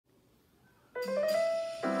Hi,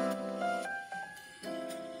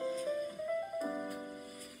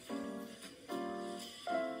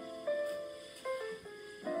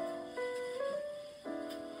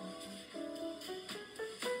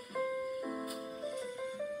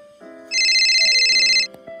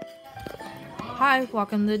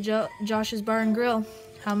 welcome to Josh's Bar and Grill.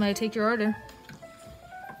 How may I take your order?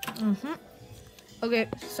 Okay,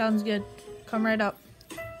 sounds good. Come right up.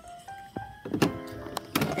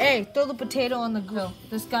 Hey, throw the potato on the grill.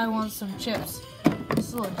 This guy wants some chips.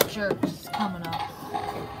 This little jerk is coming up.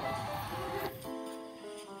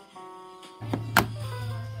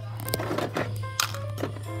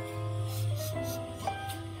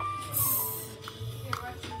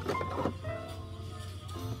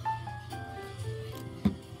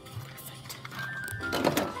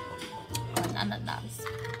 Ananas.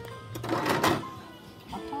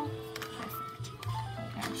 Perfect.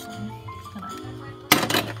 Actually, just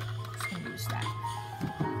gonna use that.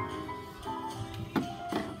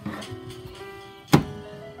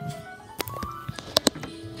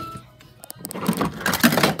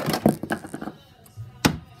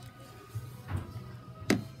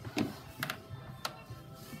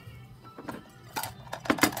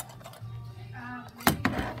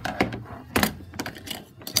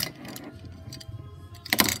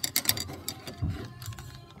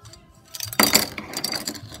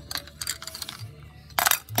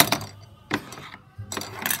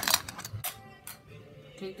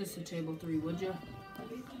 Take this to table 3, would you?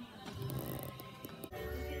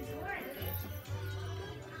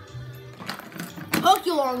 Took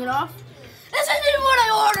you long enough. This isn't even what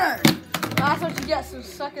I ordered. That's what you get, so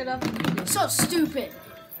suck it up and eat it. So stupid.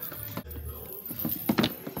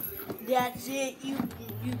 That's it, you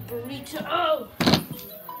burrito. Oh.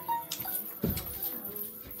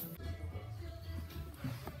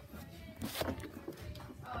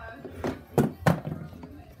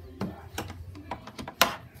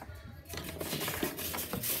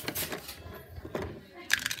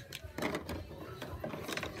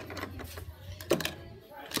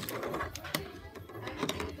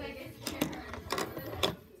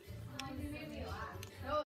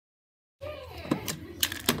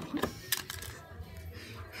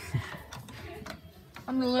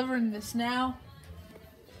 I'm delivering this now.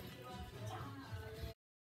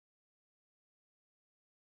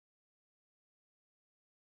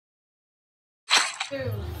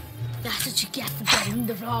 That's what you get for getting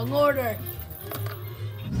the wrong order.